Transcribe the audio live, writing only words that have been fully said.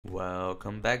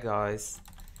Welcome back, guys,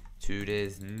 to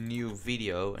this new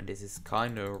video, and this is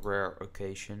kind of a rare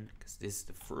occasion because this is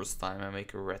the first time I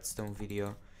make a redstone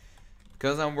video,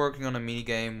 because I'm working on a mini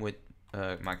game with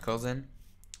my cousin,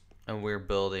 and we're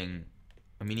building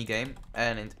a mini game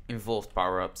and it involved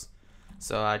power-ups.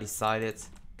 So I decided,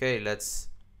 okay, let's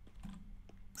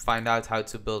find out how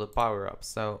to build a power-up.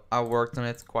 So I worked on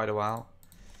it quite a while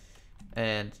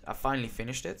and I finally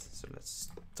finished it. So let's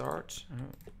start.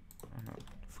 Oh no,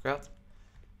 forgot.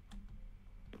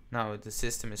 Now the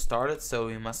system is started, so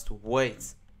we must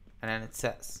wait, and then it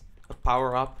says a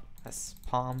power-up has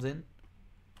spawned in.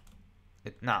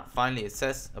 Now finally it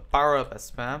says a power-up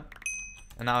has spammed,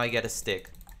 and now I get a stick.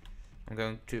 I'm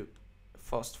going to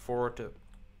fast forward the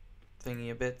thingy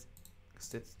a bit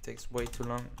because it takes way too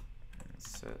long.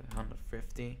 It's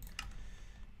 150.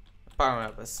 The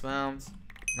power-up has spammed.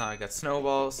 Now I got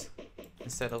snowballs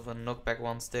instead of a knockback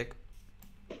one stick.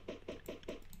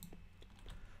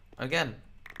 Again,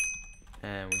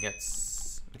 and we get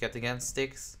again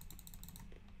sticks.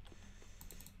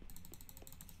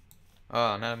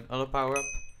 Oh, now another power up.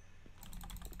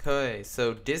 Okay,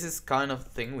 so this is kind of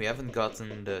thing. We haven't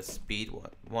gotten the speed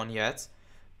one yet,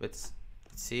 but let's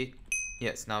see.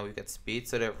 Yes, now we get speed.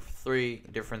 So there are 3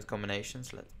 different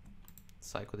combinations. Let's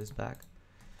cycle this back.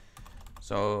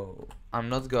 So I'm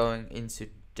not going into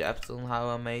depth on how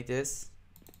I made this,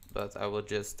 but I will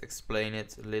just explain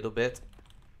it a little bit.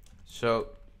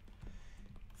 So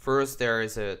first there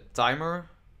is a timer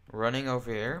running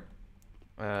over here.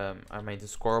 I made a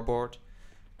scoreboard,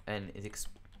 and it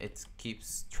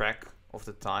keeps track of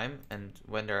the time, and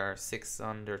when there are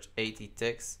 680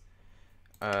 ticks,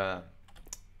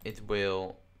 it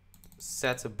will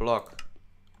set a block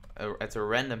at a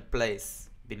random place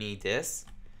beneath this,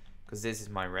 because this is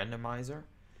my randomizer,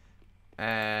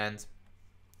 and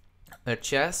a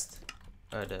chest,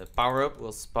 the power up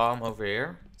will spawn over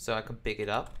here, so I can pick it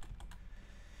up.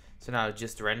 So now it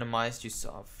just randomized. You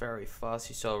saw very fast.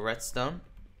 You saw redstone,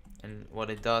 and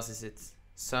what it does is it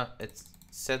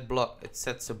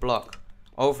sets a block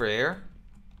over here.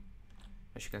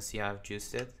 As you can see, I haven't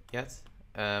used it yet.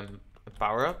 A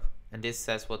power up, and this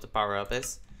says what the power up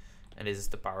is, and this is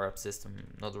the power up system.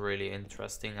 Not really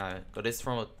interesting. I got this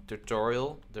from a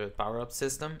tutorial, the power up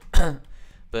system,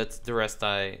 but the rest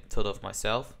I thought of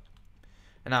myself.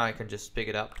 And now I can just pick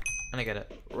it up, and I get a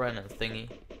random thingy.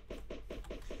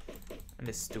 And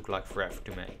this took like forever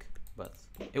to make, but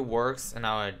it works, and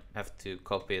now I have to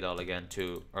copy it all again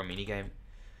to our mini game.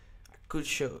 I could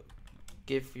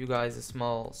give you guys a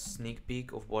small sneak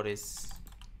peek of what is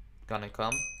gonna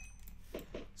come.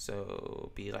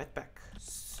 So be right back.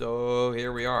 So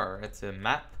here we are at the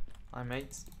map I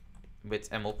made with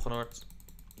Opgenoord.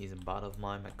 He's a bot of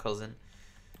mine, my cousin,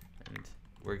 and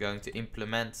we're going to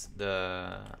implement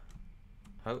the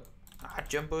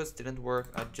jump boost didn't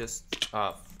work. I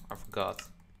forgot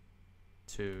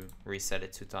to reset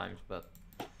it 2 times, but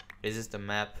this is the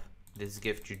map. This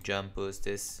gives you jump boost.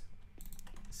 This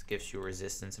gives you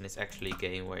resistance, and it's actually a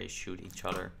game where you shoot each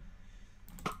other.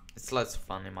 It's lots of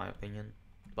fun in my opinion,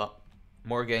 but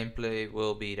more gameplay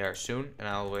will be there soon, and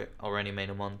I already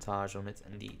made a montage on it,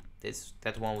 and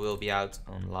that one will be out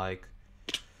on like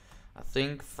I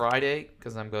think Friday,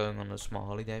 because I'm going on a small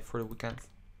holiday for the weekend.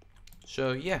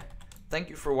 So yeah, thank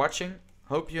you for watching.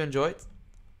 Hope you enjoyed.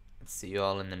 See you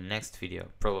all in the next video.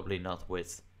 Probably not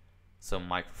with some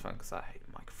microphone, because I hate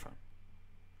microphone.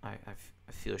 I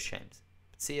feel ashamed.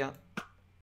 But see ya.